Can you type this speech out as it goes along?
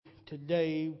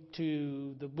today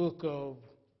to the book of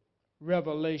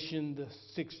Revelation, the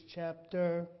 6th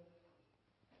chapter,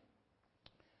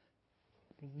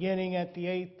 beginning at the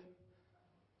 8th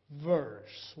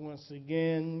verse. Once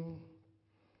again,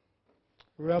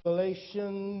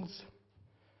 Revelations,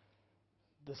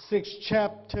 the 6th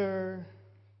chapter,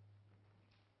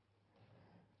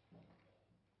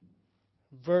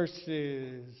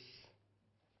 verses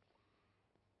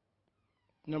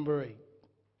number 8.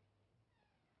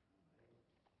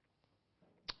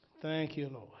 Thank you,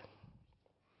 Lord.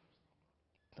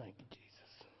 Thank you,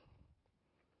 Jesus.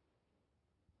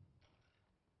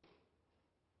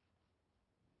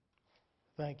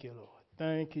 Thank you, Lord.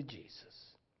 Thank you, Jesus.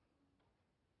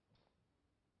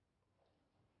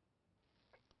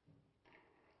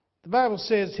 The Bible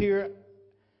says here,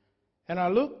 and I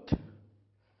looked,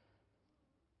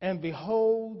 and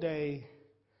behold, a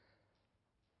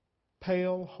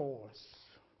pale horse.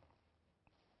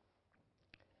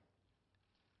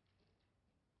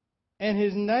 And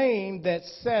his name that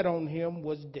sat on him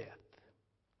was Death.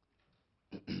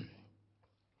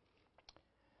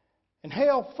 And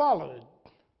hell followed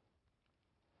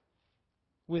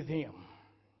with him.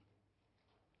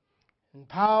 And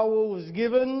power was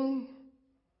given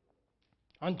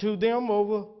unto them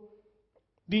over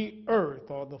the earth,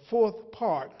 or the fourth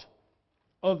part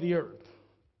of the earth,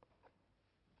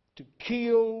 to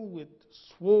kill with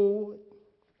sword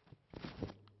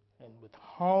and with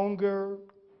hunger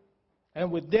and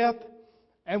with death,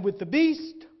 and with the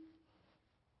beast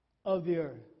of the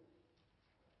earth.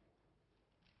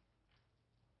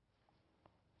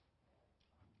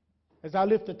 As I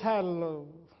lift the title of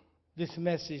this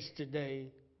message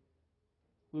today,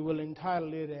 we will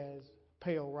entitle it as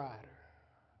Pale Rider.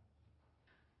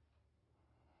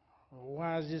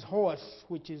 Why is this horse,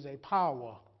 which is a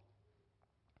power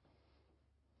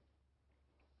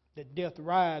that death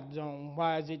rides on,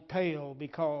 why is it pale?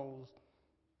 Because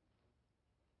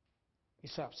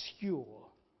it's obscure.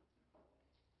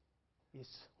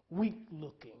 It's weak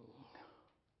looking.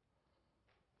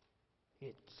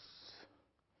 It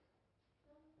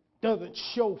doesn't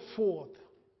show forth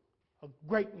a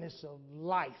greatness of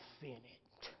life in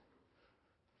it.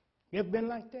 You ever been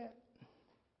like that?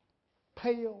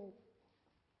 Pale,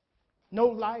 no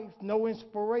life, no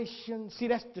inspiration. See,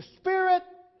 that's the spirit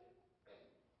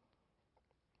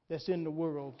that's in the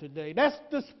world today. That's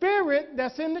the spirit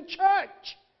that's in the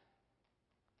church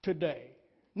today.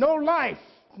 No life,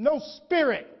 no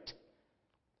spirit,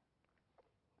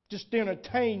 just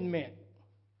entertainment.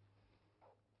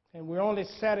 And we're only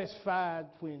satisfied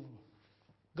when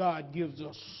God gives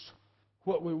us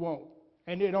what we want.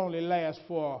 And it only lasts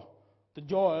for, the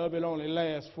joy of it only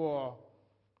lasts for a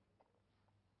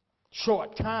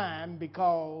short time,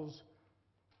 because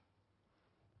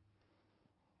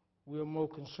we're more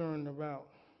concerned about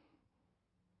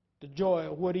the joy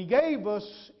of what He gave us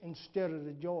instead of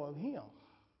the joy of Him.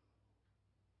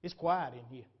 It's quiet in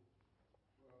here.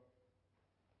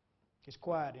 It's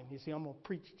quiet in here. See, I'm going to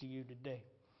preach to you today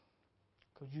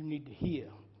because you need to hear.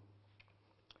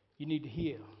 You need to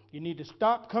hear. You need to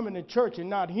stop coming to church and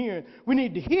not hearing. We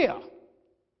need to hear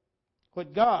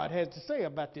what God has to say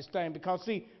about this thing, because,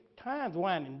 see, time's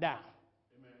winding down.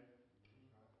 Amen.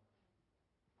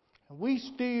 And we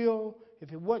still,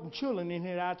 if it wasn't children in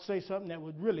here, I'd say something that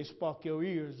would really spark your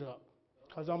ears up,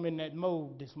 because I'm in that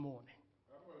mode this morning.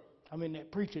 I'm in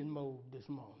that preaching mode this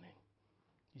morning,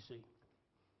 you see.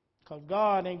 Because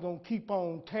God ain't going to keep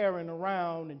on tearing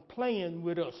around and playing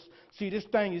with us. See, this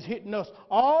thing is hitting us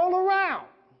all around.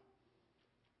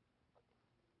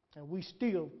 And we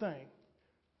still think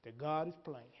that God is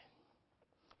playing.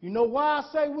 You know why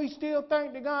I say we still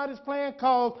think that God is playing?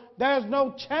 Because there's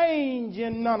no change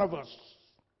in none of us.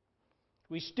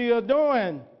 We still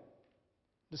doing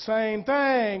the same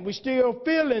thing. We still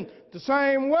feeling the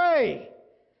same way.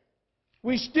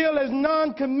 We still as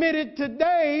non-committed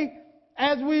today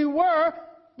as we were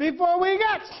before we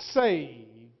got saved.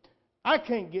 I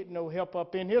can't get no help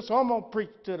up in here, so I'm going to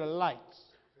preach to the lights.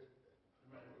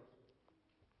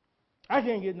 I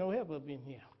can't get no help up in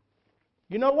here.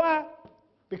 You know why?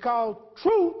 Because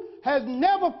truth has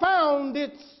never found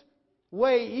its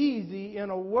way easy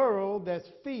in a world that's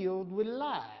filled with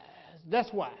lies. That's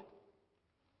why.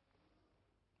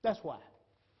 That's why.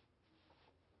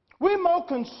 We're more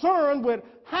concerned with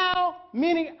how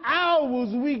many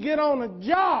hours we get on a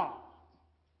job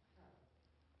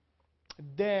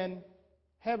than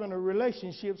having a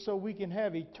relationship so we can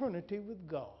have eternity with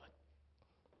God.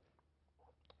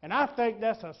 And I think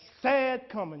that's a sad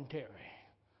commentary.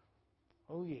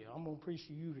 Oh, yeah, I'm going to preach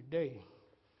to you today.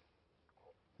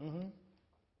 It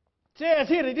says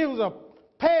here that it was a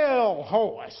pale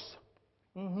horse.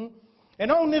 Mm-hmm.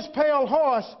 And on this pale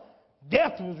horse,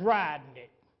 death was riding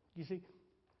it. You see?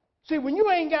 See, when you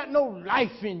ain't got no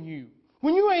life in you,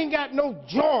 when you ain't got no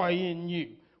joy in you,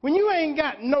 when you ain't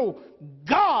got no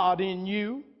God in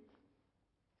you,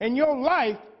 and your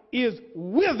life is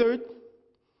withered,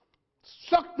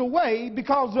 sucked away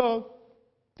because of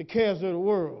the cares of the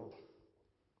world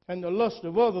and the lust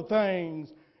of other things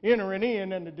entering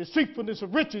in and the deceitfulness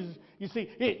of riches, you see,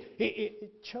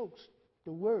 it chokes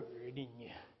the word in you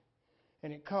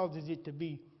and it causes it to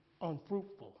be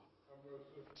unfruitful.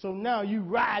 So now you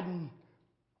riding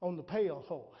on the pale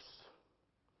horse.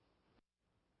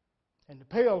 And the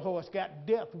pale horse got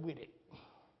death with it.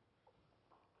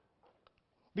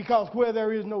 Because where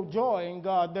there is no joy in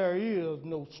God, there is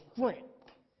no strength.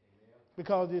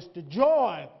 Because it's the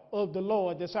joy of the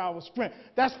Lord that's our strength.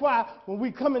 That's why when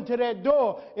we come into that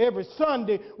door every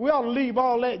Sunday, we ought to leave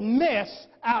all that mess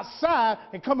outside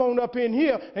and come on up in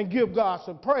here and give God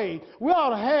some praise. We ought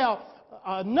to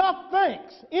have enough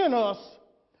thanks in us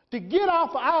to get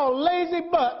off our lazy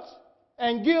butts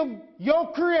and give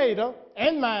your Creator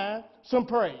and mine some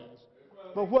praise.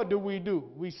 But what do?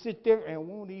 We sit there and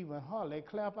won't even hardly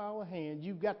clap our hands.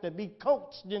 You've got to be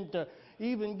coached into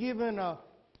even giving a,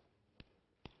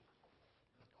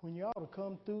 when you ought to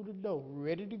come through the door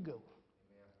ready to go.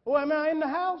 Oh, am I in the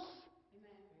house?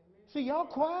 See, y'all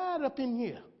quiet up in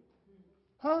here.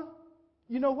 Huh?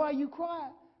 You know why you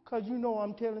quiet? Because you know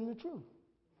I'm telling the truth.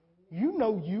 You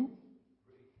know you.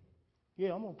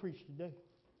 Yeah, I'm going to preach today.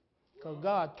 Because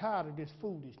God tired of this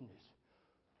foolishness.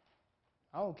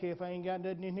 I don't care if I ain't got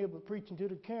nothing in here but preaching to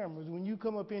the cameras. When you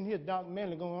come up in here, Dr.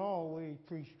 Manley going to always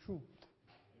preach truth.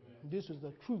 This is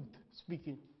the truth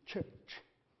speaking church.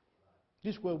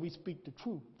 This is where we speak the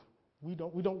truth. We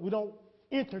don't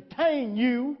entertain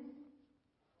you.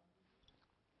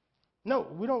 No,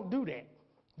 we don't do that.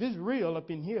 This is real up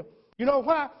in here. You know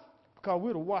why? Because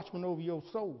we're the watchman over your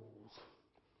souls.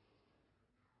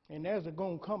 And there's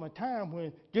going to come a time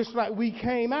when, just like we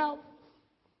came out,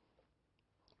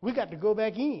 we got to go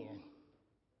back in.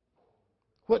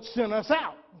 What sent us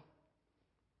out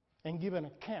and give an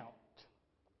account.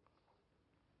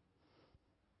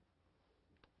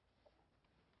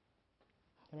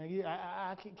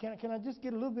 Can I just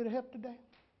get a little bit of help today?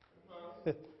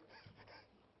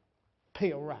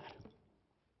 Pale rider.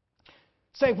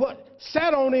 Say what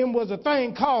sat on him was a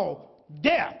thing called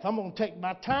death. I'm going to take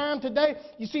my time today.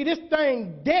 You see, this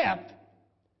thing, death,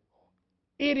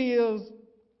 it is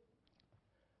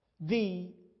the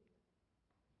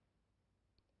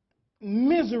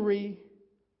misery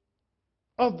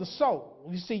of the soul.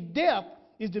 You see, death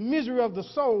is the misery of the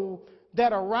soul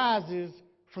that arises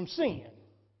from sin.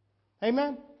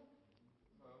 Amen?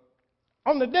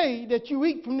 On the day that you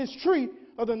eat from this tree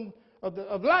of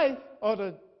life, or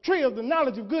the tree of the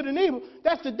knowledge of good and evil,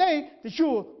 that's the day that you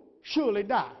will surely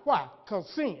die. Why? Because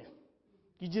sin.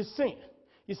 You just sin.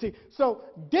 You see, so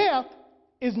death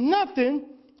is nothing,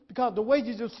 because the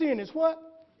wages of sin is what?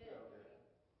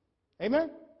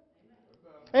 Amen?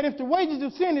 And if the wages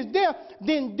of sin is death,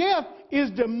 then death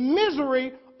is the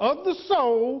misery of the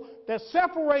soul that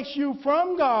separates you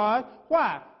from God.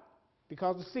 Why?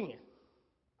 Because of sin.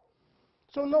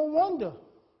 So no wonder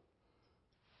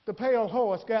the pale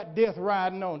horse got death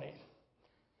riding on it.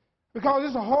 Because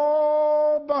there's a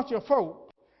whole bunch of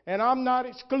folk, and I'm not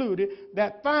excluded,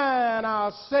 that find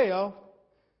ourselves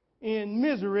in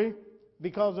misery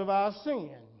because of our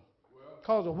sin.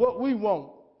 Because of what we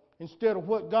want instead of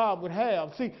what God would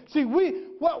have. See,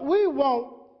 what we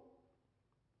want,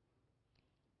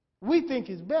 we think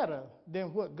is better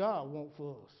than what God wants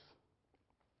for us.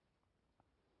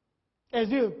 As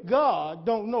if God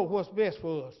don't know what's best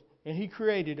for us, and He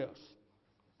created us.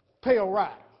 Pale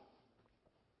rider.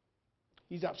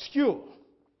 He's obscure.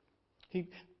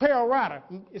 Pale rider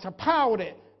is a power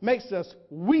that makes us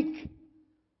weak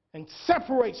and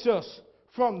separates us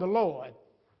from the Lord.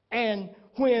 And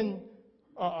when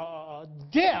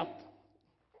death,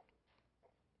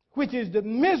 which is the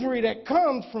misery that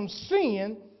comes from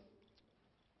sin,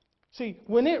 see,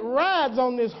 when it rides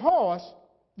on this horse,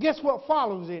 guess what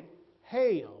follows it?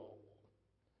 Hell.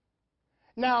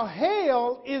 Now,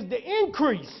 hell is the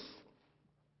increase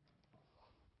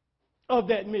of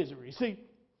that misery. See,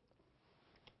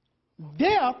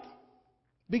 death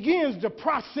begins the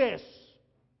process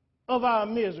of our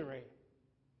misery.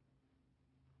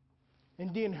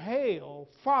 And then hell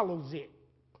follows it.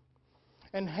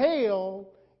 And hell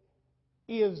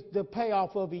is the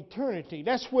payoff of eternity.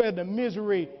 That's where the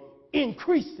misery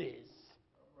increases.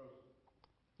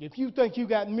 If you think you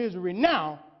got misery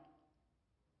now,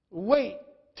 wait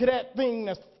till that thing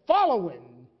that's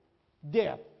following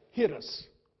death hit us.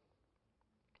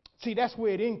 See, that's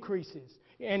where it increases.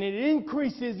 And it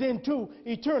increases into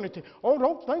eternity. Oh,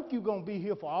 don't think you're going to be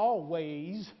here for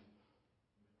always.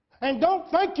 And don't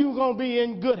think you're going to be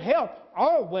in good health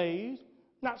always.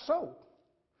 Not so.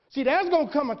 See, there's going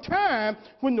to come a time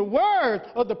when the words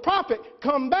of the prophet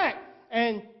come back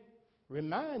and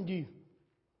remind you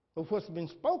of what's been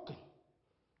spoken.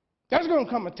 There's going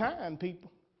to come a time,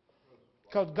 people.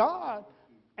 Because God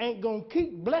ain't going to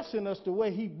keep blessing us the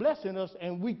way He's blessing us,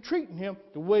 and we treating Him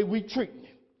the way we treating Him.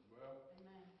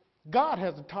 God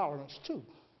has a tolerance too,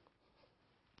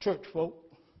 church folk.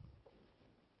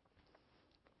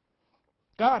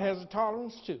 God has a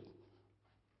tolerance too.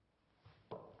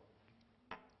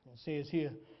 It says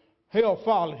here, hell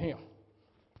followed him.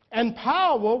 And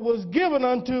power was given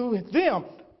unto them.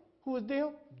 Who is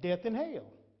them? Death and hell.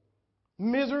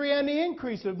 Misery and the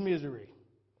increase of misery.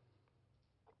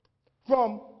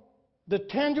 From the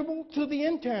tangible to the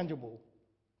intangible.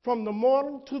 From the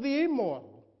mortal to the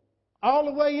immortal. All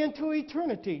the way into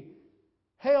eternity.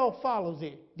 Hell follows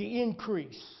it. The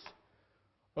increase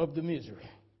of the misery,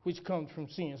 which comes from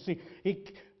sin. See,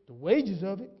 the wages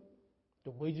of it,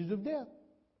 the wages of death.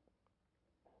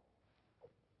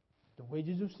 The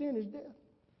wages of sin is death.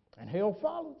 And hell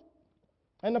follows.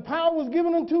 And the power was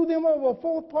given unto them over a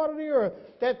fourth part of the earth.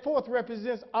 That fourth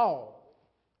represents all.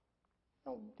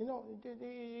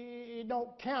 You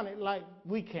don't count it like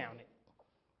we count it.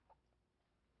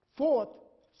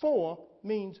 Four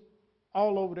means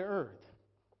all over the earth.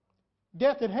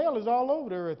 Death and hell is all over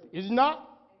the earth. Is it not?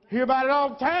 Hear about it all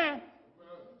the time.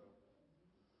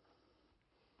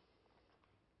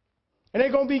 And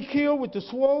they're going to be killed with the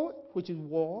sword, which is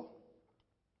war.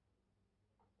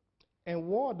 And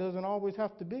war doesn't always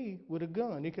have to be with a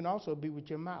gun. It can also be with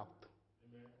your mouth.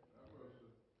 Amen.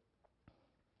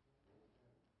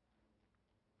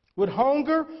 With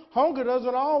hunger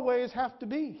doesn't always have to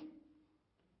be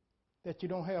that you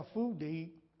don't have food to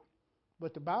eat.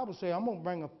 But the Bible says, I'm going to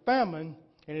bring a famine,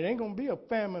 and it ain't going to be a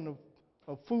famine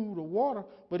of food or water,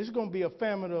 but it's going to be a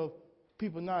famine of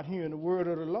people not hearing the word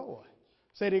of the Lord.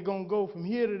 Say they're going to go from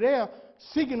here to there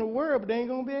seeking the word, but they ain't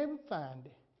going to be able to find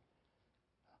it.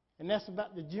 And that's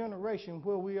about the generation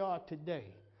where we are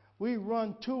today. We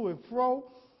run to and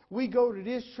fro. We go to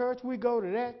this church. We go to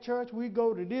that church. We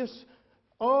go to this.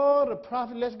 Oh, the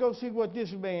prophet, let's go see what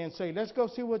this man say. Let's go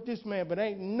see what this man. But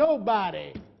ain't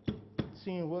nobody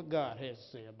seeing what God has to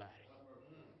say about it.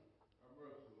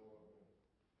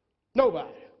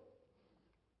 Nobody.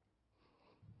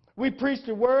 We preach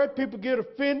the word. People get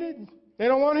offended. They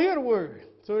don't want to hear the word.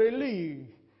 So they leave.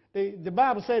 The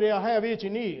Bible says they'll have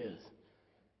itching ears.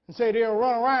 And say they'll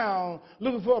run around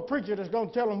looking for a preacher that's going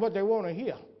to tell them what they want to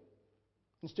hear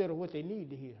instead of what they need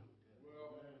to hear.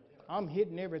 I'm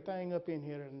hitting everything up in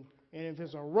here, and if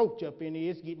there's a roach up in here,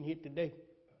 it's getting hit today.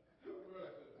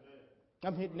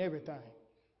 I'm hitting everything.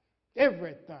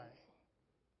 Everything.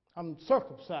 I'm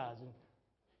circumcising.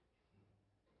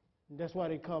 And that's why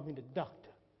they call me the doctor,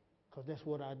 because that's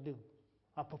what I do.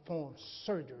 I perform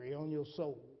surgery on your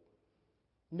soul.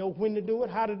 Know when to do it,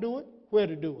 how to do it, where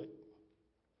to do it.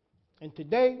 And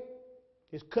today,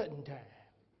 it's cutting time.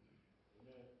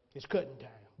 It's cutting time.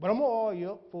 But I'm going to oil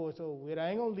you up before it's over with. I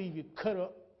ain't going to leave you cut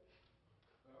up.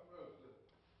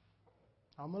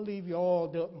 I'm going to leave you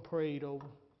oiled up and prayed over.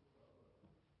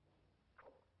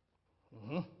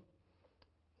 And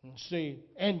see,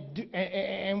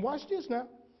 and watch this now.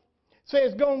 Say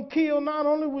it's going to kill not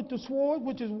only with the sword,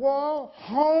 which is war,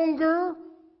 hunger,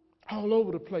 all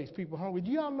over the place. People hungry.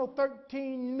 Do y'all know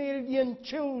 13 million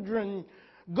children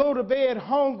go to bed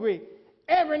hungry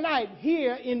every night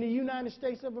here in the United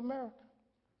States of America?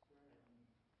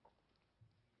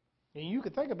 And you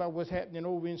can think about what's happening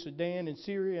over in Sudan and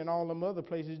Syria and all them other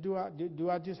places. Do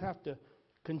I just have to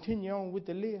continue on with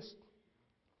the list?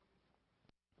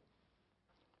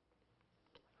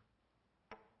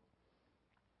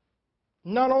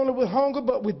 Not only with hunger,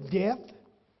 but with death.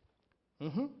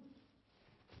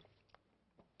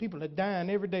 People are dying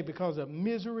every day because of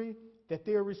misery that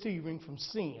they're receiving from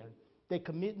sin. They're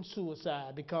committing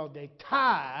suicide because they're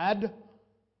tired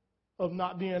of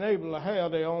not being able to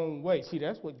have their own way. See,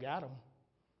 that's what got them.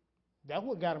 That's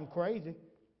what got them crazy.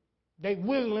 They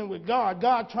whittling with God.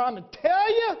 God trying to tell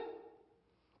you,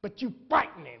 but you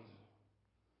fighting him.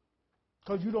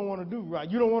 Because you don't want to do right.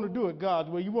 You don't want to do it God's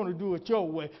way. You want to do it your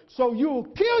way. So you'll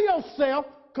kill yourself,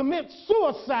 commit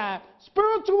suicide,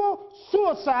 spiritual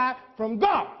suicide from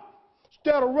God.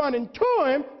 Instead of running to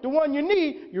him, the one you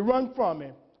need, you run from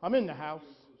him. I'm in the house.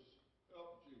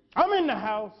 I'm in the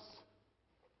house.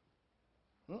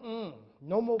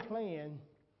 No more playing.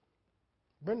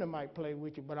 Brenda might play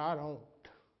with you, but I don't.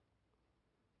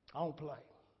 I don't play.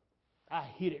 I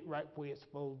hit it right where it's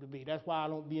supposed to be. That's why I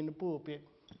don't be in the pulpit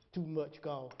too much,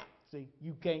 because, see,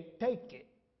 you can't take it.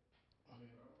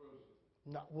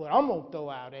 Not what I'm going to throw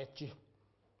out at you.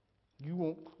 You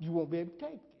won't be able to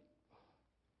take it.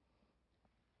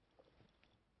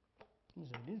 You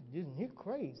say, this isn't it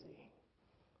crazy?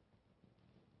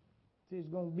 There's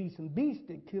going to be some beasts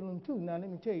that kill them too. Now, let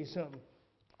me tell you something.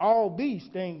 All beasts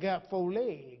ain't got 4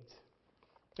 legs.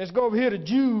 Let's go over here to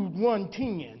Jude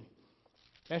 1:10.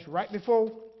 That's right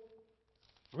before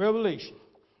Revelation.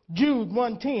 Jude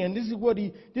 1:10. This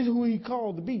is who he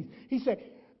called the beast. He said,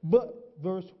 but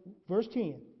verse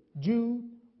 10. Jude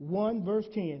 1 verse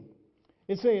 10.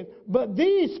 It says, but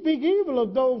these speak evil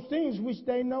of those things which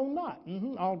they know not.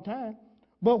 All the time.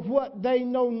 But what they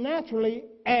know naturally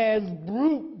as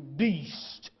brute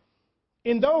beasts.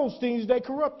 In those things they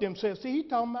corrupt themselves. See, he's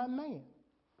talking about man.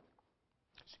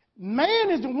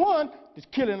 Man is the one that's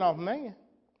killing off man.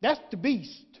 That's the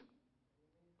beast.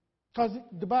 Because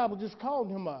the Bible just called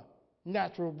him a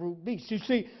natural brute beast. You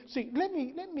see, let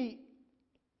me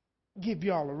give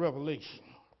y'all a revelation.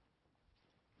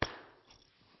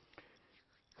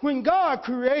 When God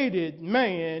created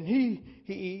man,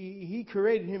 he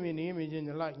created him in the image and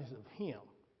the likeness of him.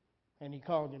 And he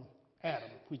called him Adam,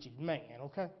 which is man,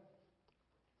 okay?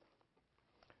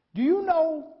 Do you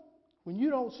know when you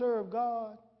don't serve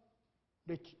God,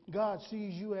 that God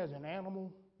sees you as an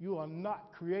animal? You are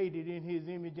not created in his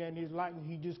image and his likeness.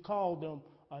 He just called them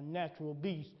a natural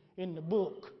beast in the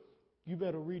book. You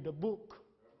better read the book.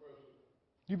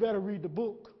 You better read the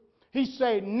book. He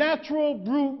said natural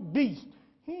brute beast.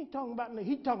 He ain't talking about,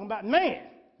 he's talking about man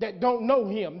that don't know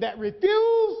him, that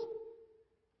refuse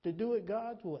to do it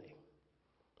God's way.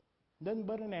 Nothing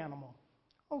but an animal.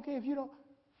 Okay, if you don't,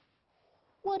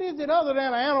 what is it other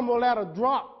than an animal that'll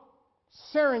drop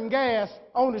sarin gas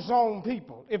on its own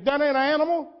people? If that ain't an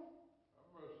animal?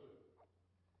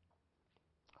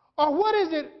 Or what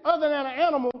is it other than an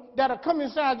animal that'll come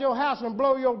inside your house and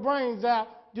blow your brains out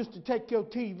just to take your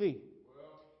TV?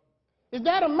 Is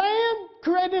that a man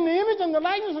created in the image and the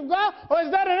likeness of God, or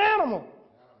is that an animal?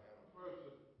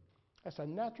 That's a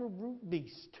natural brute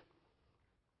beast.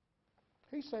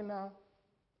 He said now,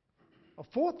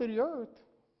 1/4 of the earth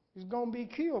is going to be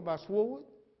killed by sword,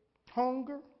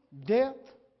 hunger, death,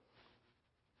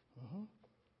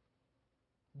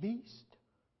 beast.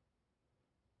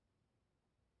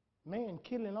 Man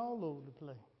killing all over the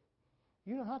place.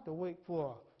 You don't have to wait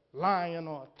for a lion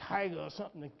or a tiger or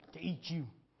something to eat you.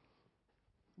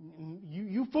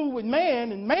 You fool with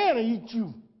man, and man will eat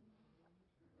you.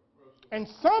 And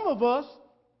some of us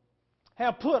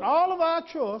have put all of our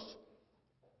trust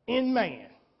in man.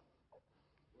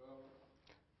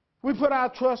 We put our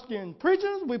trust in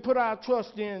preachers. We put our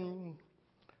trust in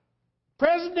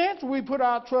presidents. We put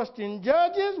our trust in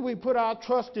judges. We put our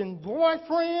trust in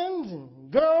boyfriends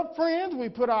and girlfriends. We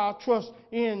put our trust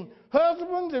in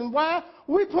husbands and wives.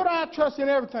 We put our trust in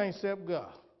everything except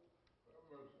God.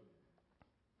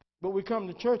 But we come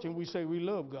to church and we say we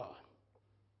love God.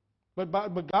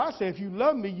 But God said, if you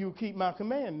love me, you'll keep my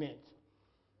commandments.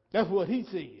 That's what he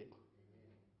said.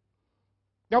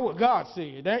 That's what God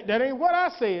said. That ain't what I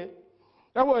said.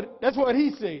 That's what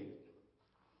he said.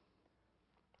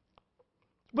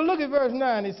 But look at verse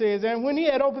 9. It says, and when he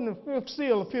had opened the 5th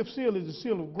seal is the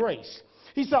seal of grace.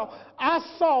 He said, I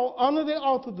saw under the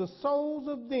altar the souls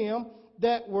of them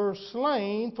that were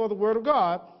slain for the word of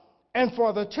God and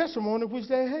for the testimony which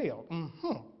they held.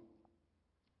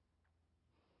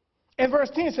 And verse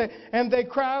 10 says, and they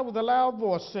cried with a loud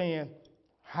voice, saying,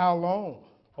 how long,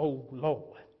 O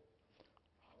Lord,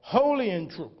 holy and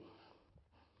true,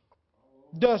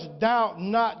 dost thou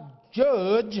not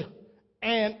judge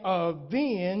and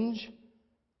avenge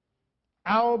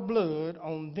our blood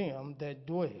on them that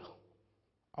dwell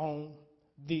on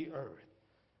the earth?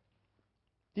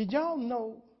 Did y'all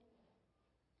know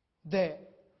that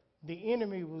the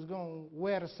enemy was going to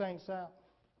wear the saints out?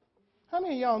 How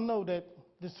many of y'all know that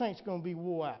the saints going to be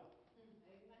wore out?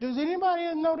 Does anybody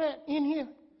else know that in here,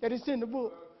 that it's in the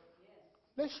book?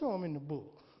 Let's show them in the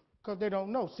book, because they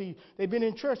don't know. See, they've been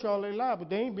in church all their life, but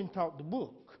they ain't been taught the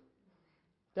book.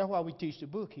 That's why we teach the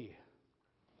book here.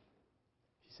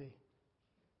 You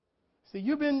see,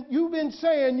 you've been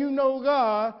saying you know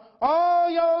God all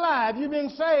your life. You've been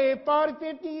saved 40,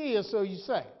 50 years, so you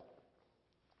say.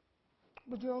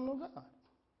 But you don't know God,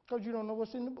 because you don't know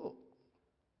what's in the book.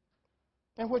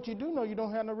 And what you do know, you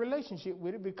don't have no relationship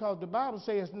with it, because the Bible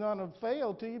says none have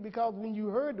failed to you, because when you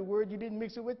heard the word, you didn't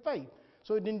mix it with faith.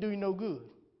 So it didn't do you no good.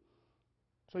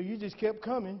 So you just kept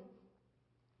coming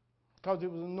because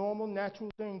it was a normal, natural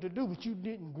thing to do, but you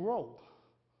didn't grow.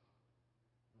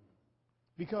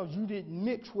 because you didn't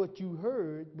mix what you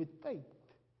heard with faith.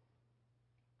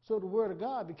 So the word of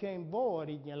God became void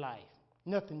in your life.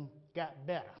 Nothing got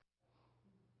better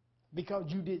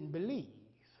because you didn't believe.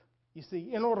 You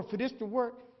see, in order for this to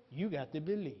work, you got to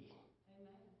believe. Amen.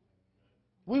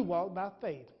 We walk by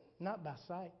faith, not by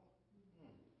sight.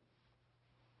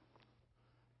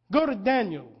 Go to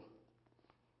Daniel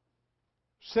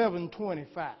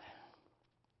 7:25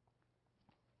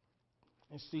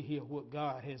 and see here what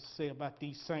God has to say about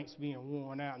these saints being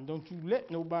worn out. And don't you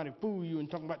let nobody fool you and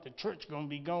talk about the church going to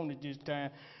be gone at this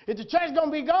time. If the church going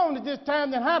to be gone at this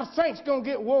time, then how the saints going to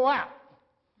get wore out?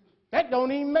 That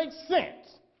don't even make sense.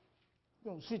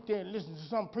 You're going to sit there and listen to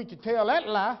some preacher tell that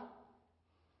lie.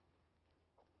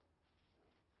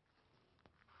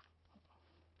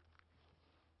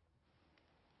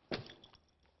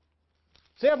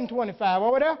 $7.25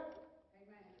 over there.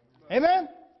 Amen. Amen.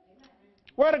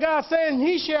 Word of God saying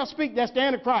he shall speak, that's the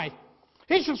Antichrist.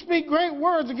 He shall speak great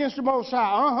words against the Most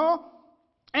High.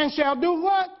 And shall do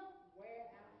what?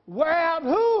 Wear out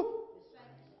who?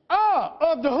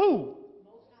 Of the who?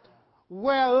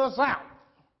 Wear us out.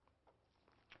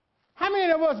 How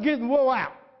many of us getting wore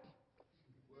out?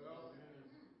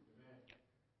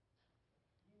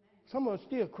 Some of us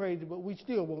still crazy, but we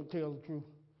still won't tell the truth.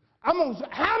 How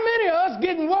many of us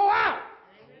getting wore out?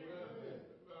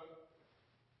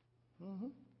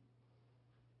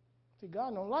 See,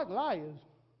 God don't like liars.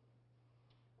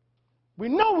 We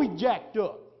know we jacked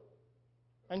up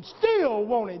and still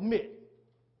won't admit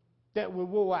that we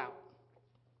wore out.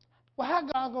 Well, how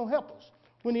God going to help us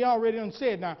when he already done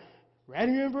said? Now, right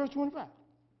here in verse 25.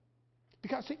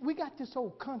 Because, see, we got this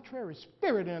old contrary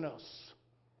spirit in us.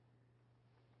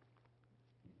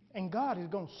 And God is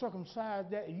going to circumcise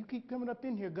that. If you keep coming up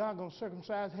in here, God going to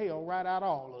circumcise hell right out of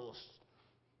all of us.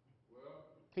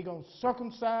 He's going to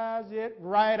circumcise it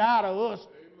right out of us,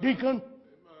 Amen. Deacon. Amen.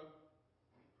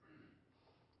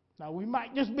 Now, we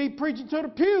might just be preaching to the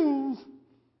pews,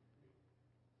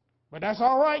 but that's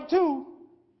all right, too.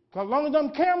 Because as long as them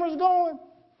cameras going,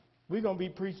 we're going to be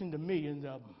preaching to millions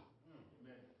of them.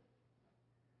 Amen.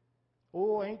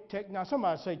 Oh, ain't technology.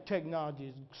 Somebody say technology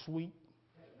is sweet.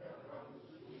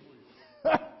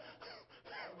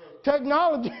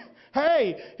 Technology.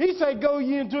 Hey, he said, go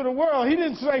ye into the world. He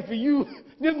didn't say for you.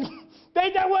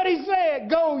 Ain't that what he said?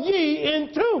 Go ye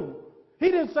into. He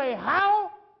didn't say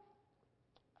how.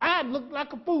 I'd look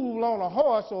like a fool on a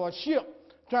horse or a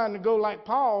ship trying to go like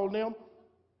Paul and them.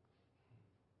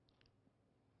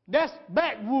 That's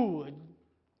backwood.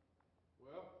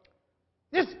 Well,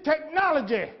 this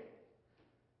technology.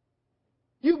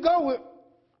 You go with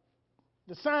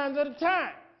the signs of the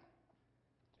time.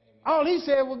 Amen. All he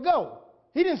said was go.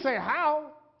 He didn't say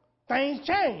how. Things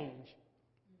change.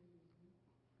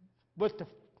 But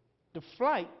the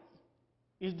flight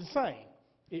is the same.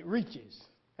 It reaches.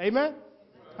 Amen?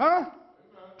 Huh? Amen.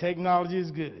 Technology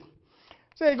is good.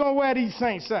 So they're going to wear these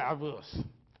saints out of us.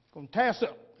 Going to tear us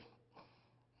up.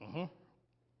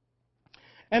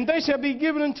 And they shall be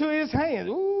given into his hands.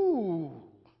 Ooh.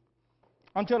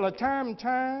 Until a time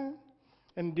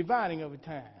and dividing of a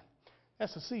time.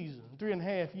 That's a season.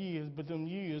 3.5 years, but them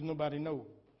years nobody knows.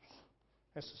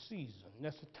 That's a season.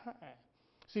 That's a time.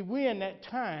 See, we're in that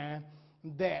time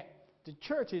that the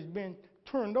church has been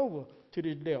turned over to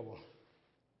this devil.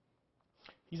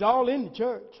 He's all in the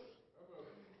church,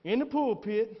 in the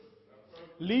pulpit,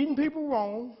 leading people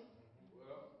wrong.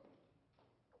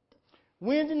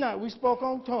 Wednesday night, we spoke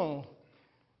on tongues.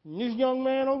 And this young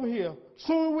man over here,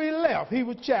 soon as we left, he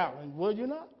was challenged, was you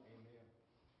not?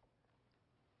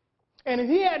 And if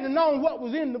he hadn't known what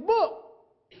was in the book,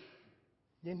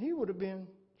 then he would have been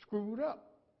screwed up.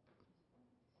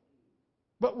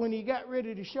 But when he got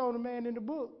ready to show the man in the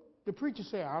book, the preacher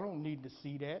said, I don't need to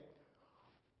see that.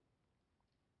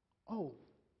 Oh,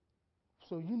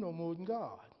 so you know more than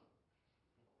God.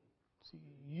 See,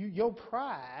 your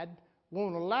pride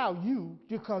won't allow you,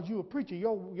 because you're a preacher,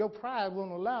 your pride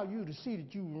won't allow you to see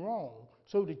that you're wrong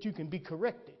so that you can be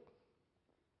corrected.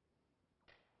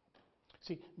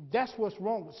 See, that's what's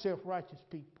wrong with self-righteous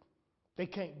people. They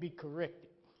can't be corrected.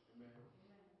 Amen.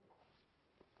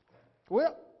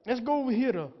 Well, let's go over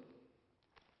here to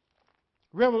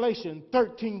Revelation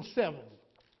 13:7,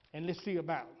 and let's see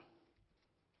about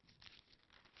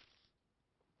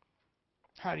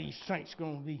how these saints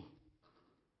going to be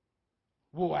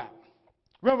wore out.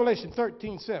 Revelation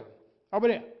 13:7, over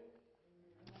there.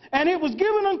 And it was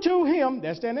given unto him,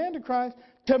 that's that Antichrist,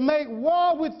 to make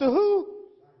war with the who?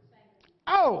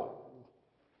 Oh,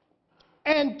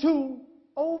 and to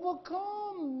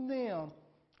overcome them.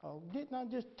 Oh, didn't I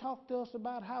just talk to us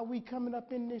about how we coming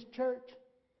up in this church?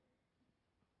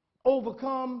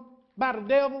 Overcome by the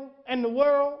devil and the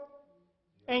world,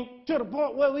 and to the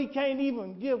point where we can't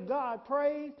even give God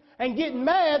praise and get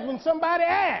mad when somebody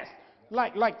asks,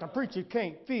 like the preacher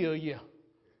can't feel you.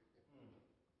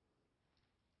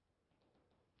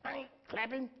 I ain't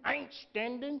clapping, I ain't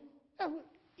standing.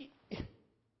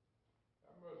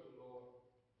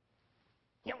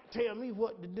 You don't tell me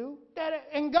what to do.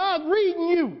 And God's reading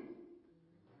you.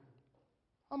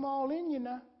 I'm all in you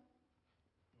now.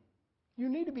 You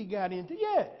need to be got into.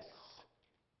 Yes.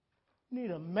 You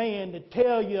need a man to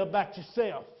tell you about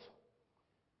yourself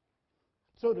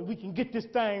so that we can get this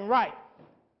thing right.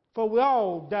 For we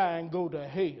all die and go to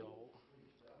hell.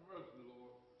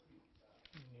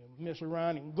 Mess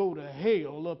around and go to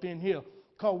hell up in here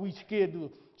because we scared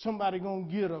somebody going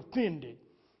to get offended.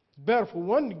 Better for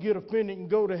one to get offended and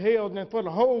go to hell than for the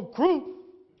whole crew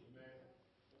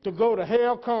to go to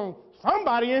hell because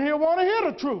somebody in here want to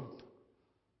hear the truth.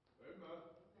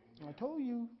 I told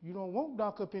you, you don't want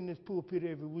Doc up in this pulpit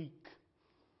every week.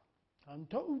 I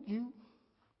told you,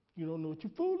 you don't know what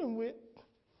you're fooling with.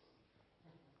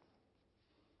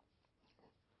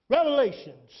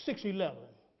 Revelation 6:11.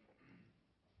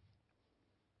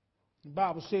 The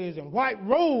Bible says, and white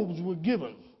robes were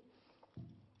given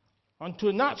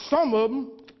unto not some of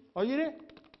them. Are you there?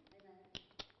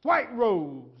 White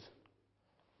robes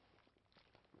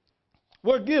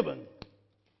were given.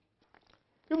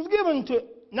 It was given to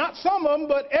not some of them,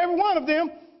 but every one of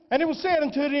them. And it was said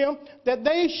unto them that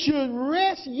they should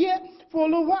rest yet for a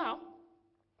little while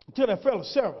until their fellow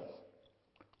servants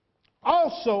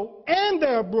also and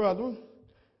their brethren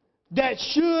that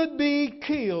should be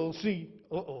killed. See,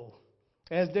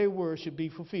 as they were should be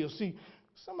fulfilled. See,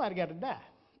 somebody got to die.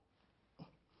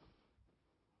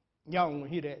 Y'all don't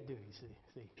want to hear that, do you?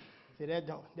 See, that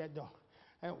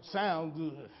don't sound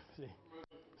good.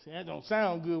 See, that don't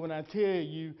sound good when I tell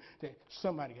you that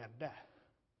somebody got to die.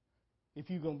 If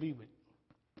you're going to be with.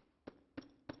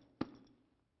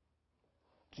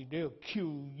 See, they'll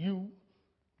kill you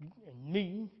and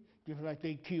me just like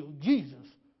they killed Jesus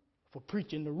for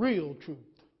preaching the real truth.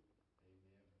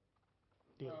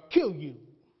 They'll kill you.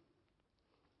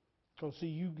 Because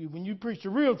see, when you preach the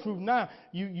real truth now,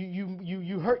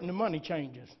 you hurting the money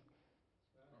changers.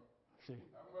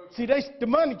 See, the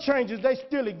money changers, they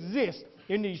still exist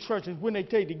in these churches when they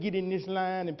tell you to get in this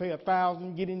line and pay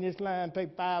 $1,000, get in this line, pay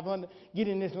 $500, get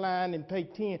in this line and pay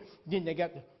 $10. Then they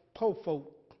got the poor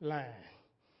folk line,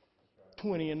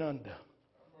 20 and under.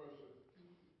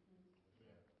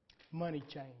 Money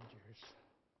changers.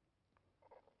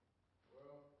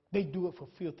 They do it for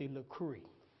filthy lucre.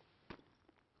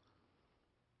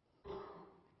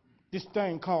 This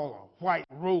thing called a white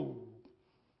robe.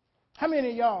 How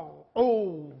many of y'all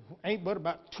old, ain't but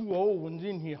about 2 old ones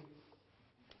in here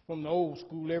from the old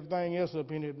school? Everything else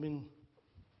up in here been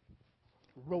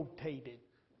rotated.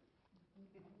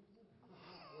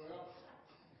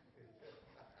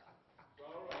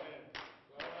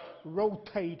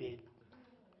 Rotated.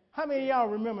 How many of y'all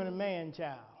remember the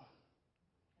man-child?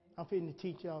 I'm finna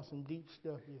teach y'all some deep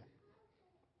stuff here.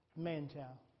 Man-child.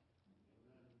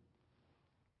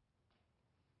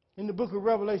 In the book of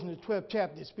Revelation, the 12th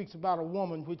chapter, it speaks about a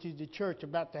woman, which is the church,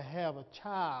 about to have a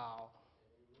child.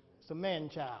 It's a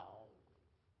man-child.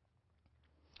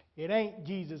 It ain't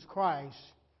Jesus Christ.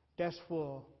 That's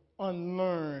for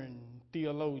unlearned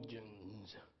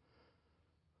theologians.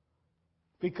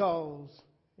 Because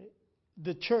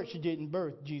the church didn't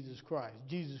birth Jesus Christ.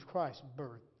 Jesus Christ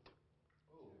birthed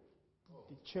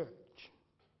the church.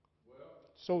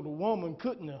 So the woman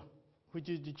couldn't have, which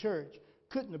is the church,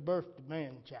 couldn't have birthed the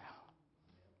man-child.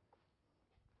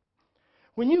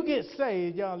 When you get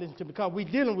saved, y'all listen to me, because we're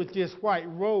dealing with this white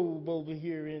robe over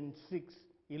here in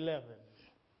 6:11.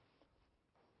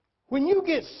 When you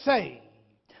get saved,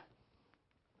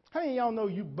 how many of y'all know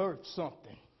you birthed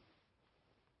something?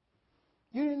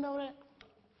 You didn't know that?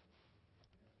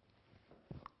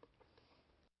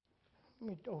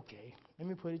 Let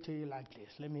me put it to you like this.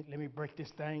 Let me break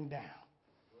this thing down.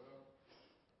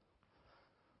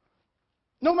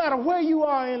 No matter where you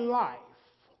are in life,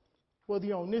 whether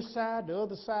you're on this side, the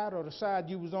other side, or the side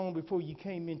you was on before you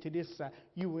came into this side,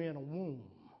 you were in a womb.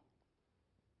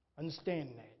 Understand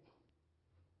that.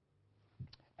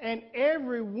 And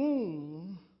every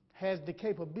womb has the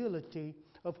capability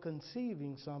of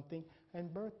conceiving something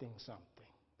and birthing something.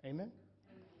 Amen?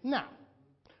 Now,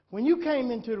 when you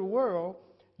came into the world,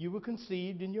 you were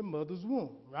conceived in your mother's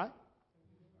womb, right?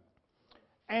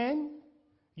 And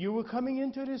you were coming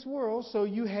into this world, so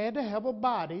you had to have a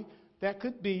body that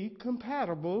could be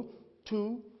compatible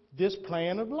to this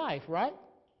plan of life, right?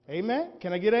 Amen?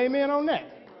 Can I get amen on that?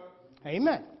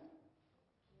 Amen.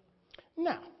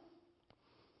 Now,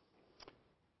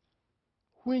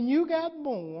 When you got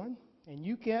born and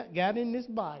you got in this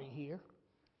body here,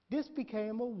 this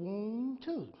became a womb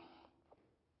too.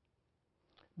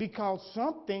 Because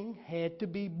something had to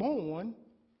be born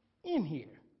in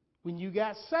here. When you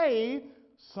got saved,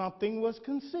 something was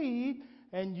conceived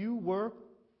and you were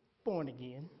born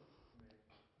again.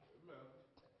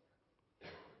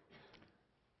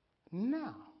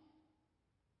 Now,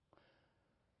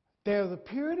 there's a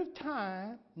period of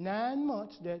time, 9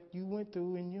 months, that you went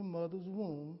through in your mother's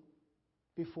womb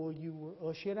before you were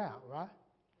ushered out, right?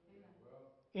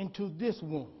 Into this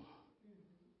womb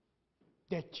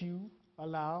that you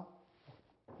allow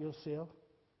yourself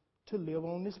to live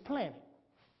on this planet.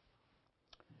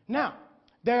 Now,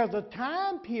 there's a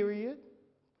time period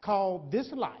called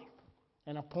this life,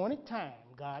 an appointed time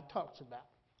God talks about,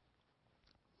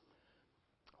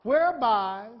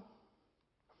 whereby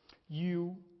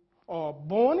you are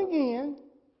born again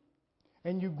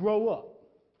and you grow up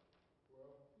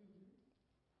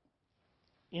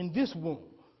in this womb.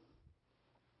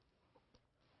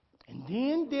 And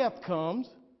then death comes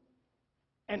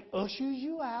and ushers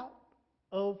you out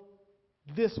of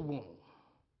this womb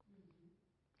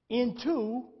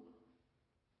into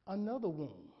another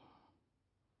womb.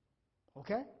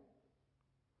 Okay?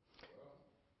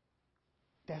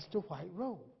 That's the white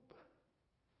robe.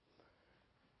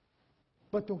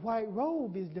 But the white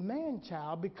robe is the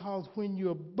man-child, because when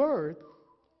you're birthed,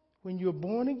 when you're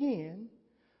born again,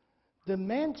 the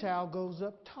man-child goes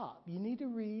up top. You need to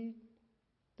read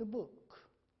the book,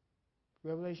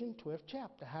 Revelation 12th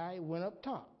chapter, how it went up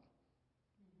top.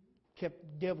 The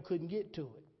devil couldn't get to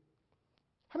it.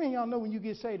 How many of y'all know when you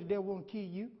get saved, the devil won't kill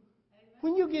you? Amen.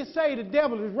 When you get saved, the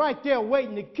devil is right there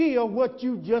waiting to kill what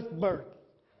you just birthed.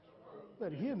 You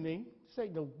better hear me.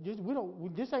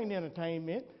 This ain't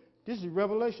entertainment. This is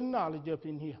revelation knowledge up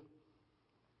in here.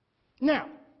 Now,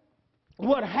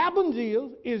 what happens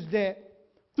is that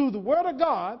through the Word of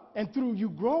God and through you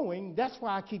growing, that's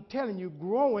why I keep telling you,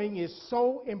 growing is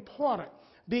so important.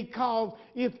 Because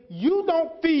if you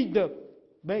don't feed the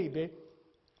baby,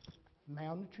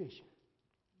 malnutrition,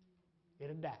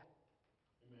 it'll die.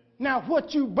 Amen. Now,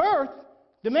 what you birth,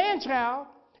 the man-child,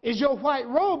 is your white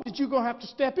robe that you're going to have to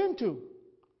step into.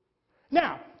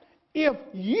 Now, if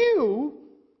you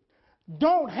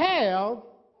don't have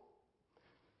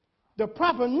the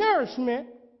proper nourishment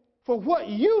for what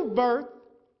you birthed,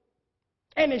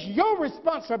 and it's your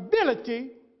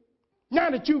responsibility, now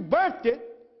that you birthed it,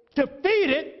 to feed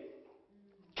it,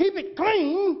 keep it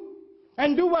clean,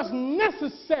 and do what's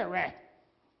necessary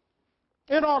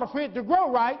in order for it to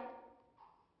grow right,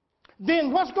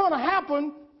 then what's going to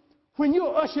happen when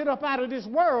you're ushered up out of this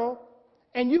world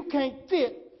and you can't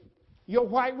fit your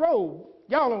white robe?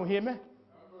 Y'all don't hear me.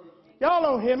 Y'all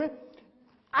don't hear me.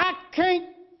 I can't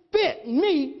fit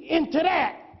me into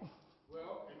that.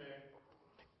 Well,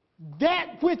 amen.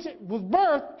 That which was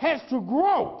birthed has to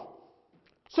grow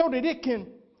so that it can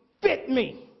fit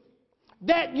me.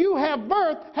 That you have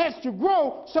birthed has to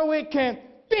grow so it can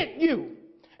fit you.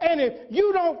 And if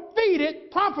you don't feed it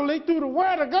properly through the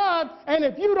Word of God, and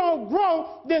if you don't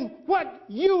grow, then what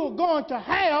you're going to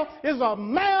have is a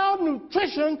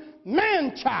malnutrition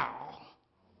man-child.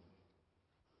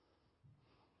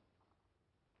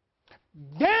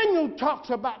 Daniel talks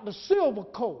about the silver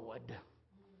cord.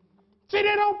 See,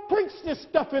 they don't preach this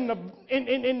stuff in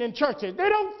churches. They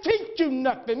don't teach you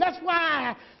nothing. That's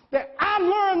why I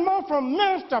learn more from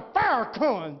Minister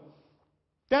Farrakhan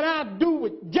than I do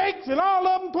with Jakes and all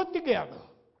of them put together.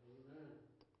 Amen.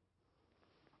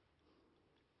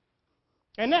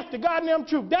 And that's the goddamn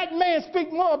truth. That man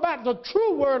speaks more about the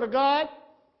true Word of God.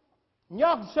 And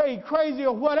y'all can say he's crazy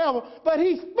or whatever, but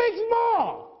he speaks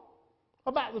more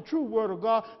about the true Word of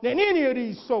God than any of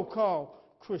these so-called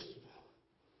Christians.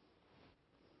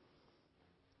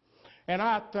 And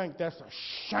I think that's a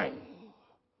shame.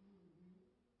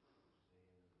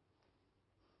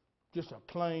 Just a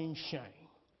plain shame.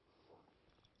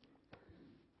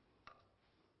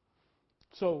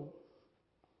 So,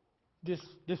 this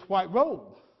white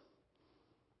robe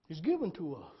is given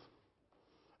to us.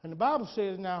 And the Bible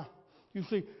says now, you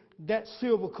see, that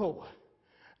silver cord,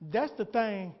 that's the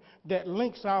thing that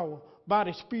links our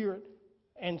body, spirit,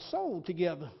 and soul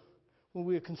together when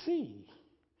we're conceived.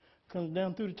 Comes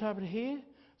down through the top of the head.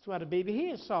 That's why the baby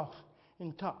head is soft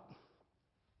in the top.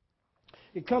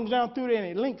 It comes down through there and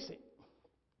it links it.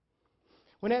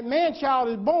 When that man-child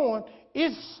is born,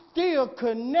 it's still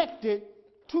connected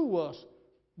to us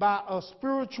by a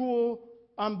spiritual,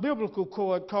 unbiblical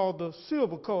cord called the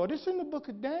silver cord. It's in the book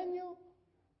of Daniel.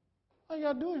 All you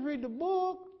got to do is read the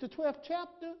book, the 12th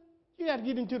chapter. You got to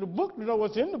get into the book to know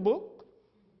what's in the book.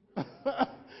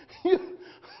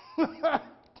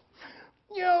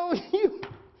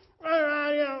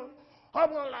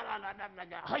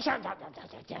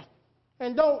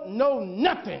 and don't know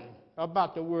nothing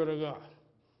about the Word of God.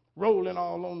 Rolling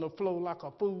all on the floor like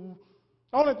a fool.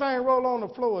 Only thing roll on the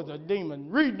floor is a demon.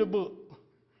 Read the book.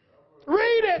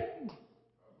 Read it.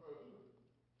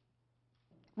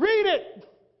 Read it.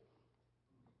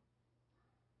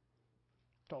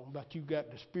 Talking about you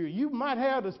got the Spirit. You might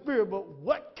have the Spirit, but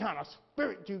what kind of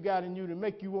spirit you got in you to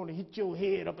make you want to hit your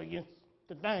head up against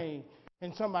the thing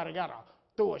and somebody got to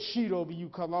throw a sheet over you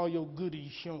because all your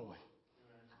goodies showing?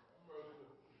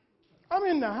 I'm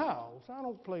in the house. I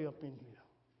don't play up in here.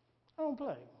 I don't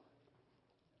play.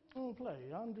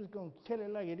 I'm just going to tell it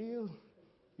like it is.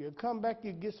 You come back,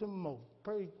 you get some more.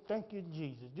 Pray, thank you,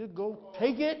 Jesus. Just go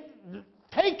take it.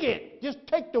 Take it. Just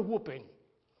take the whooping.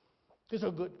 It's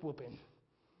a good whooping.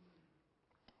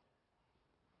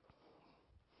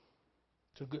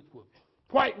 It's a good whooping.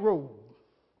 White robe.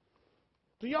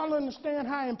 Do y'all understand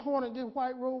how important this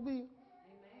white robe is?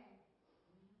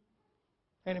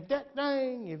 Amen.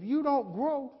 And if you don't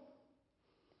grow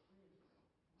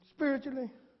spiritually,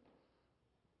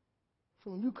 so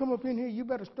when you come up in here, you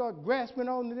better start grasping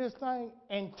onto this thing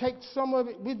and take some of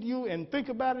it with you and think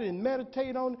about it and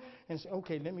meditate on it and say,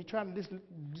 okay, let me try to just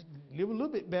live a little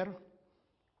bit better.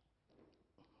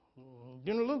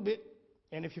 Then a little bit.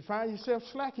 And if you find yourself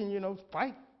slacking,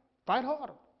 fight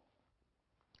harder.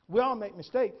 We all make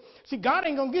mistakes. See, God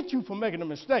ain't going to get you for making a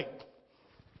mistake.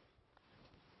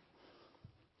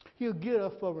 He'll get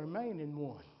us for remaining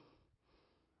one.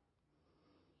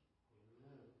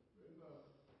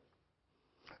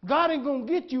 God ain't going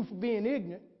to get you for being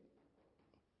ignorant.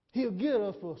 He'll get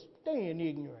us for staying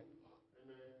ignorant.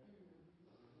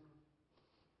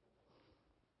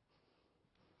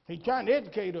 He's trying to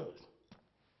educate us.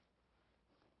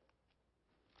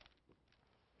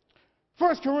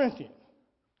 1 Corinthians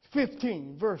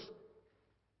 15, verse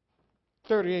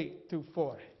 38 through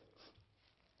 40.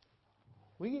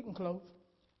 We're getting close.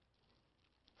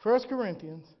 1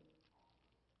 Corinthians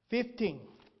 15.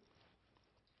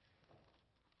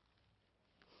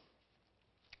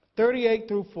 38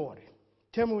 through 40.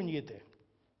 Tell me when you get there.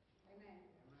 Amen.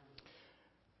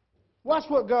 Watch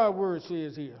what God's word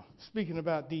says here, speaking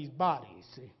about these bodies.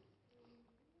 See?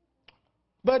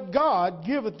 But God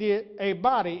giveth it a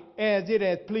body as it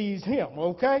hath pleased him.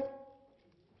 Okay?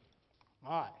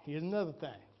 All right, here's another thing.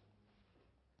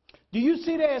 Do you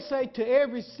see that it say to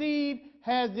every seed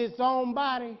has its own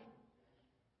body?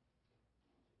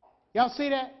 Y'all see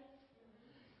that?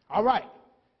 All right.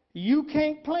 You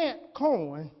can't plant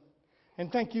corn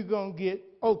and think you're going to get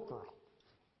okra.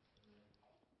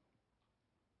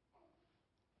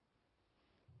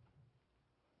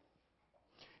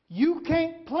 You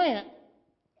can't plant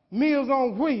Meals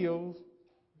on Wheels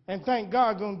and think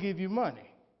God's going to give you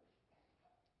money.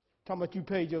 Talking about you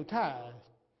paid your tithes.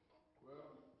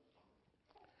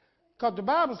 Because the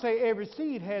Bible says every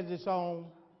seed has its own.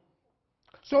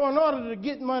 So in order to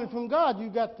get money from God, you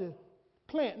got to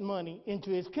plant money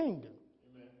into his kingdom.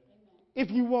 Amen. If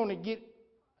you want to get,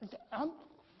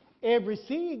 every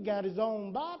seed got his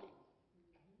own body.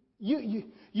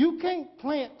 You can't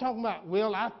plant talking about,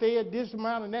 well, I fed this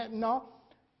amount and that. No,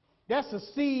 that's a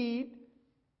seed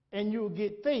and you'll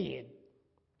get fed.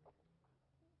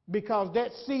 Because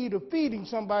that seed of feeding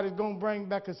somebody is going to bring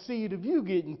back a seed of you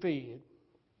getting fed.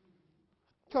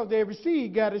 Because every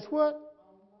seed got its what?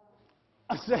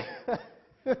 I said,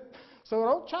 so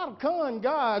don't try to con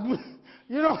God.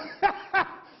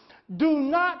 Do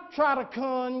not try to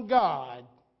con God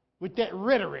with that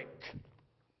rhetoric.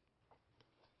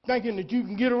 Thinking that you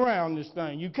can get around this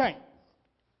thing. You can't.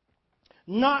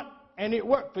 And it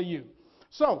worked for you.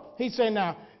 So, he said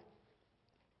now,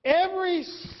 every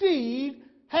seed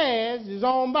has his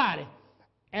own body.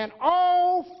 And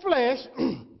all flesh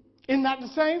is not the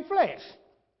same flesh.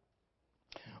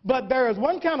 But there is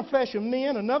one kind of flesh of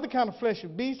men, another kind of flesh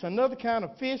of beasts, another kind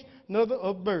of fish, another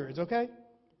of birds, okay?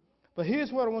 But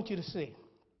here's what I want you to see.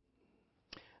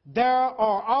 There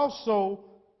are also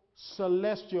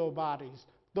celestial bodies.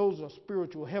 Those are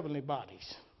spiritual heavenly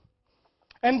bodies.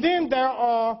 And then there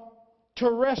are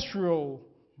terrestrial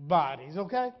bodies,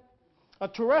 okay? A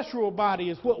terrestrial body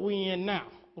is what we're in now,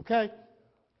 okay?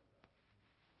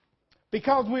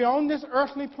 Because we're on this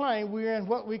earthly plane, we're in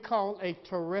what we call a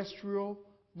terrestrial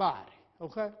body,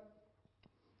 okay?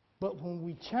 But when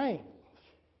we change,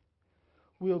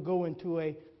 we'll go into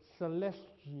a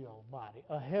celestial body,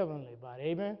 a heavenly body,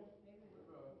 amen?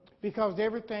 Because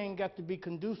everything got to be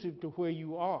conducive to where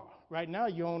you are. Right now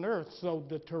you're on earth, so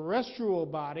the terrestrial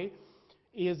body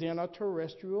is in a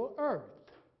terrestrial earth.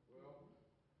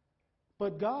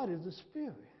 But God is a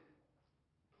spirit.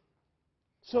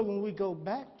 So when we go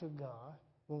back to God,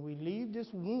 when we leave this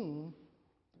womb,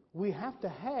 we have to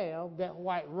have that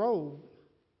white robe,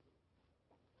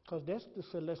 because that's the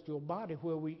celestial body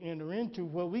where we enter into,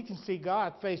 where we can see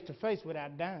God face to face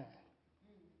without dying.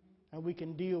 And we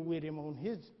can deal with him on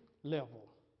his level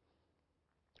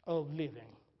of living,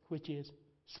 which is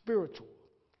spiritual,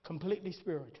 completely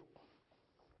spiritual.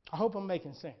 I hope I'm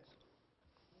making sense.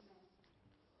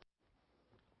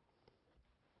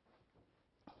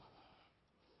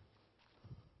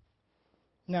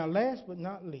 Now, last but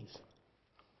not least,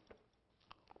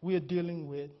 we're dealing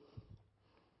with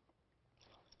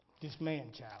this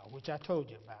man-child, which I told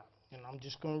you about. And I'm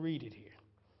just going to read it here.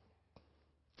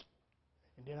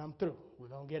 And then I'm through. We're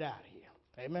going to get out of here.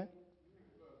 Amen?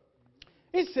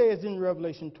 It says in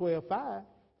Revelation 12:5,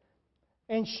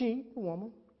 and she, the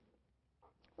woman,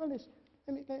 well, listen,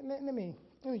 let me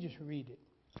just read it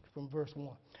from verse 1.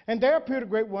 And there appeared a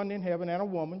great one in heaven and a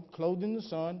woman clothed in the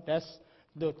sun. That's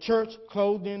the church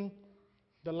clothed in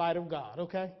the light of God,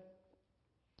 okay?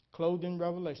 Clothed in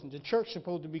Revelation. The church is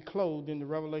supposed to be clothed in the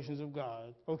revelations of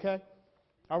God, okay?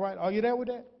 All right, are you there with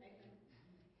that?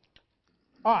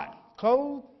 All right,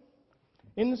 clothed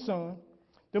in the sun.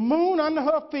 The moon under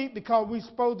her feet, because we're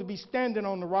supposed to be standing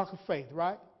on the rock of faith,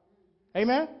 right?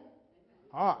 Amen?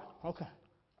 All right, okay.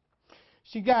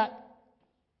 She got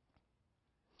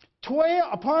 12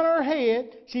 upon her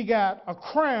head. She got a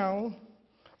crown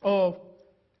of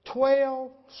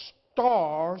 12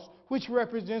 stars, which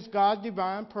represents God's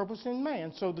divine purpose in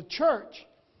man. So the church,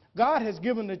 God has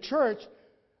given the church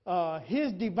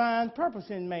his divine purpose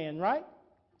in man, right?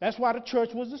 That's why the church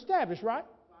was established, right?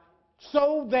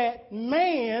 So that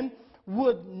man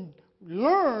would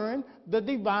learn the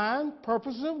divine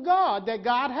purpose of God that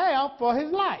God had for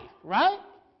his life, right?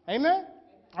 Amen?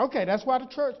 Okay, that's why the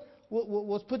church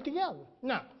was put together.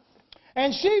 Now,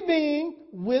 and she being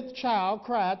with child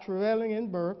cried, travailing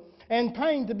in birth, and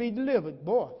pain to be delivered.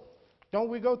 Boy, don't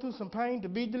we go through some pain to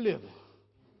be delivered?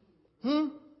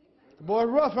 Boy,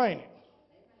 rough, ain't it?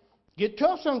 Get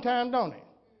tough sometimes, don't it?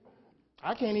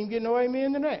 I can't even get no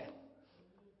amen to that.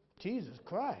 Jesus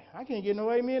Christ, I can't get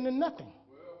no amen to nothing.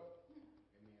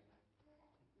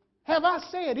 Have I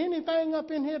said anything up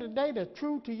in here today that's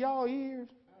true to y'all ears?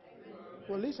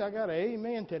 Well, at least I got an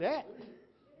amen to that.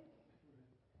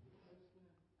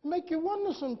 Make you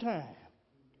wonder sometimes.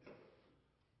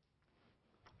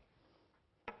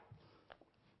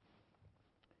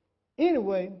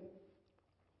 Anyway,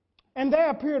 and there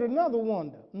appeared another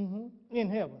wonder in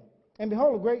heaven. And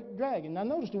behold, a great dragon. Now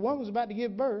notice the woman was about to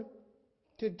give birth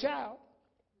to a child.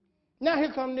 Now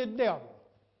here comes this devil,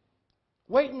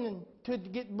 waiting to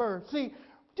get birth. See,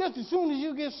 just as soon as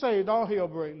you get saved, all hell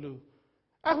break loose.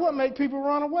 That's what makes people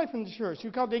run away from the church,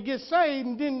 because they get saved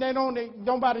and then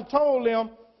nobody told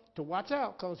them to watch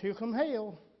out, because here come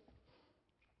hell.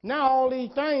 Now all these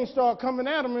things start coming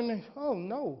at them, and they, oh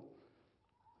no,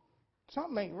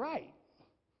 something ain't right.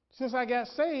 Since I got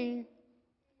saved,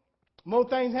 more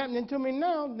things happening to me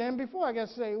now than before I got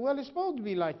saved. Well, it's supposed to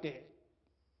be like that,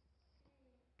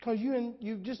 because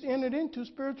you just entered into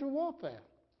spiritual warfare.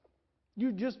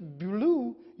 You just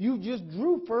drew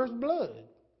first blood.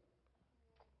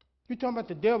 You're talking about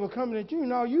the devil coming at you.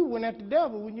 No, you went at the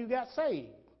devil when you got saved.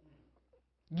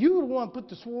 You the one put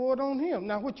the sword on him.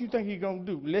 Now, what you think he's going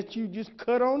to do? Let you just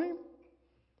cut on him?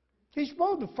 He's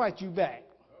supposed to fight you back.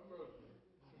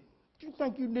 What you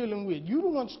think you're dealing with? You the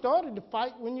one started the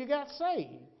fight when you got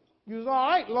saved. You was all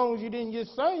right as long as you didn't get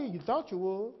saved. You thought you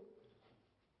was.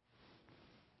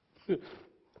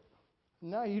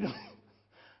 Now you don't.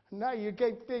 Now you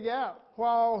can't figure out why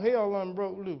all hell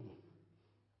broke loose.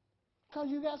 Because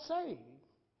you got saved.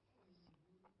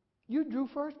 You drew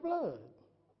first blood.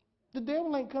 The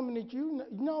devil ain't coming at you.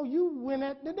 No, you went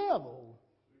at the devil.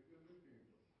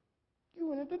 You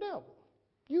went at the devil.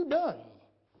 You done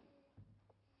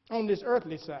on this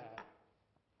earthly side.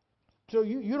 So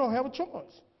you don't have a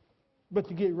choice but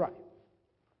to get right.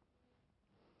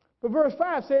 But verse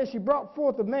 5 says she brought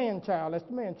forth a man-child, that's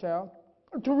the man-child,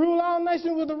 to rule all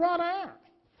nations with a rod of iron.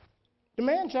 The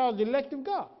man-child is the elect of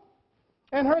God.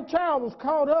 And her child was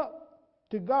caught up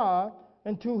to God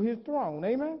and to his throne.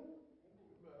 Amen?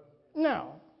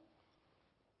 Now,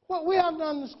 what we have to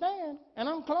understand, and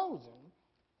I'm closing,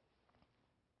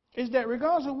 is that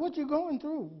regardless of what you're going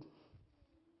through,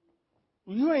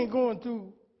 you ain't going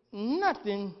through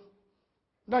nothing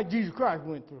like Jesus Christ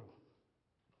went through.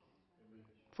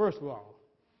 First of all,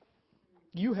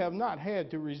 you have not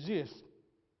had to resist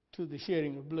to the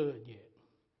shedding of blood yet.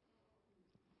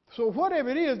 So whatever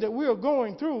it is that we're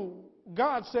going through,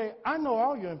 God say, I know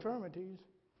all your infirmities.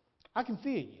 I can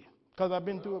feel you because I've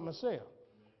been through it myself.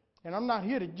 And I'm not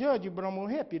here to judge you, but I'm going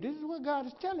to help you. This is what God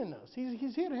is telling us.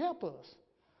 He's here to help us.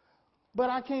 But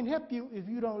I can't help you if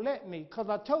you don't let me, because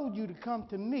I told you to come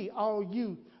to me, all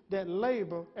you that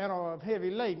labor and are of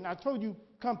heavy laden. I told you,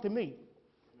 come to me.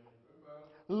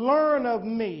 Learn of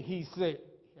me, he said.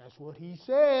 That's what he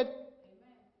said.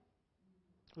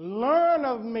 Learn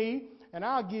of me, and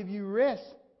I'll give you rest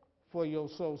for your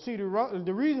soul. See, the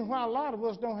reason why a lot of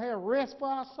us don't have rest for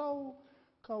our soul,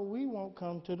 because we won't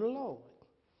come to the Lord.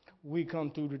 We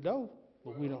come through the door,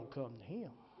 but we don't come to him.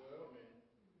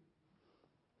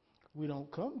 We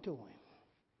don't come to him.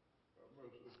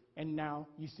 And now,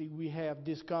 you see, we have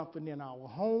discomfort in our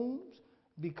homes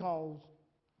because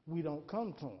we don't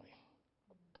come to him.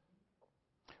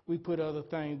 We put other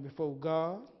things before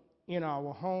God in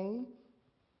our home.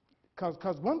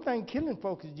 Because one thing killing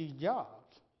folks is these jobs.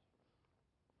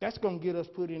 That's going to get us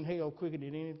put in hell quicker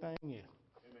than anything else.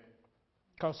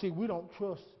 Because, see, we don't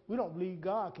believe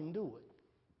God can do it.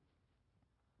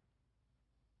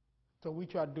 So we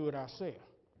try to do it ourselves.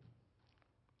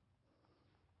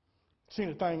 Seen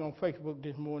a thing on Facebook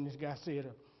this morning. This guy said,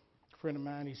 a friend of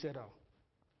mine, he said,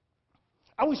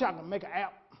 I wish I could make an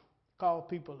app called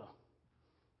people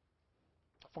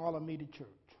follow me to church.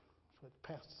 That's what the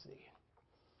pastor said.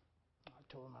 I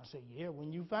told him, I said, yeah,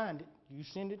 when you find it, you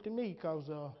send it to me,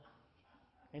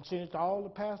 and send it to all the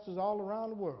pastors all around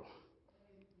the world.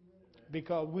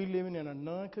 Because we're living in a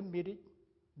non-committed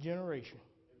generation.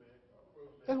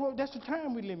 That's the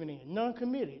time we're living in,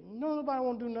 non-committed. Nobody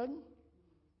want to do nothing.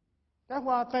 That's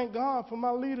why I thank God for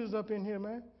my leaders up in here,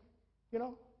 man. You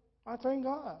know, I thank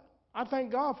God. I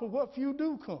thank God for what few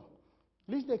do come.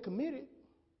 At least they're committed.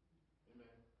 Amen.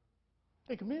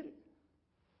 They're committed.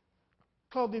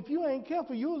 Because if you ain't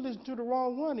careful, you'll listen to the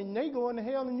wrong one, and they go into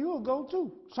hell, and you'll go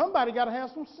too. Somebody got to have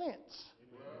some sense.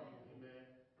 Amen.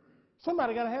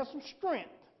 Somebody got to have some strength.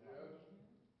 Yes.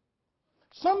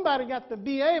 Somebody got to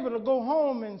be able to go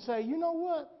home and say, you know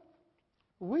what?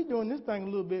 We're doing this thing a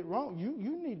little bit wrong.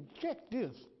 You need to check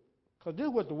this, because this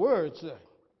is what the words say.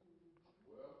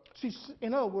 See,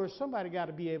 in other words, somebody got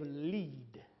to be able to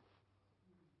lead.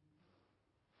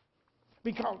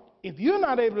 Because if you're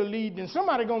not able to lead, then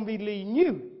somebody's going to be leading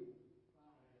you.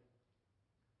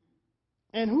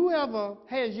 And whoever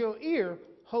has your ear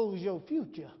holds your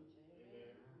future.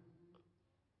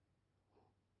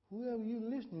 Whoever you're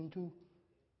listening to,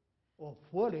 or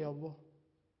whatever,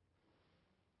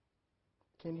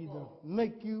 can either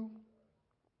make you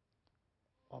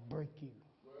or break you.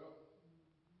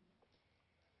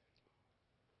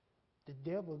 The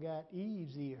devil got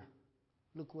Eve's ear.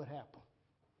 Look what happened.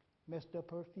 Messed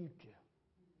up her future.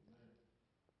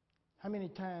 How many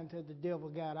times has the devil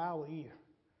got our ear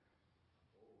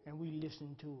and we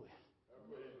listened to it?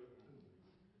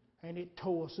 And it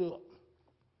tore us up.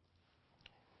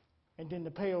 And then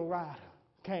the pale rider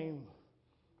came.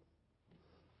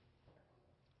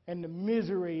 And the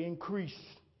misery increased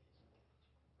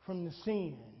from the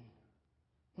sin.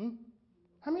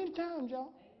 How many times,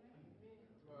 y'all?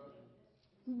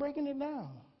 I'm breaking it down.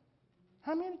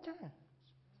 How many times?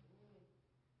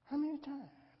 How many times?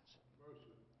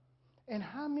 And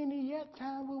how many yet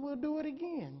times we will do it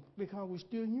again, because we're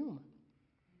still human.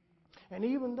 And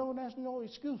even though that's no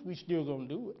excuse, we still going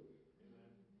to do it.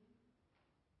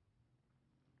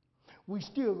 We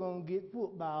still going to get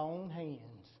whooped by our own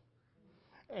hands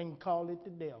and call it the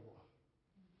devil.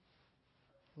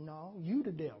 No, you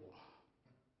the devil.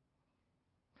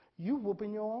 You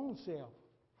whooping your own self.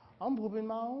 I'm whooping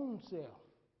my own self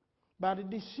by the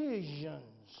decisions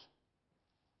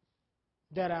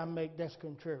that I make that's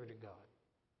contrary to God.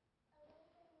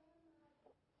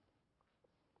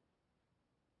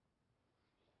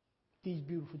 These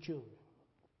beautiful children,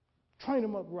 train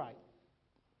them up right.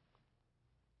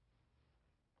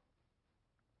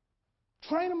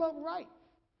 Train them up right.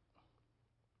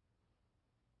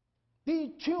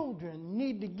 These children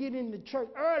need to get into church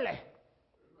early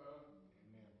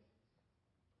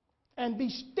and be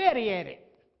steady at it.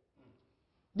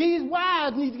 These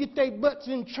wives need to get their butts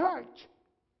in church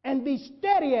and be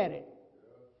steady at it.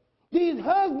 These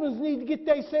husbands need to get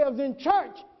themselves in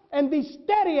church and be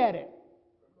steady at it.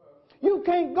 You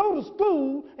can't go to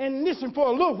school and listen for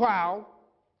a little while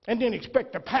and then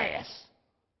expect to pass.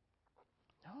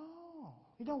 No,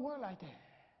 it don't work like that.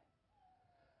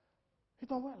 It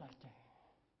don't work like that.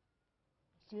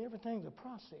 See, everything's a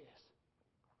process.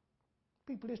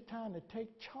 People, it's time to take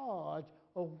charge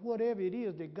of whatever it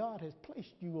is that God has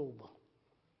placed you over.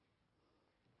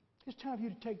 It's time for you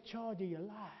to take charge of your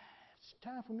life. It's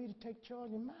time for me to take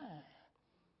charge of mine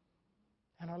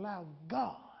and allow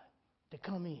God to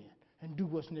come in and do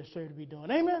what's necessary to be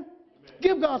done. Amen?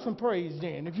 Give God some praise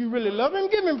then. If you really love him,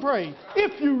 give him praise.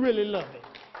 If you really love him.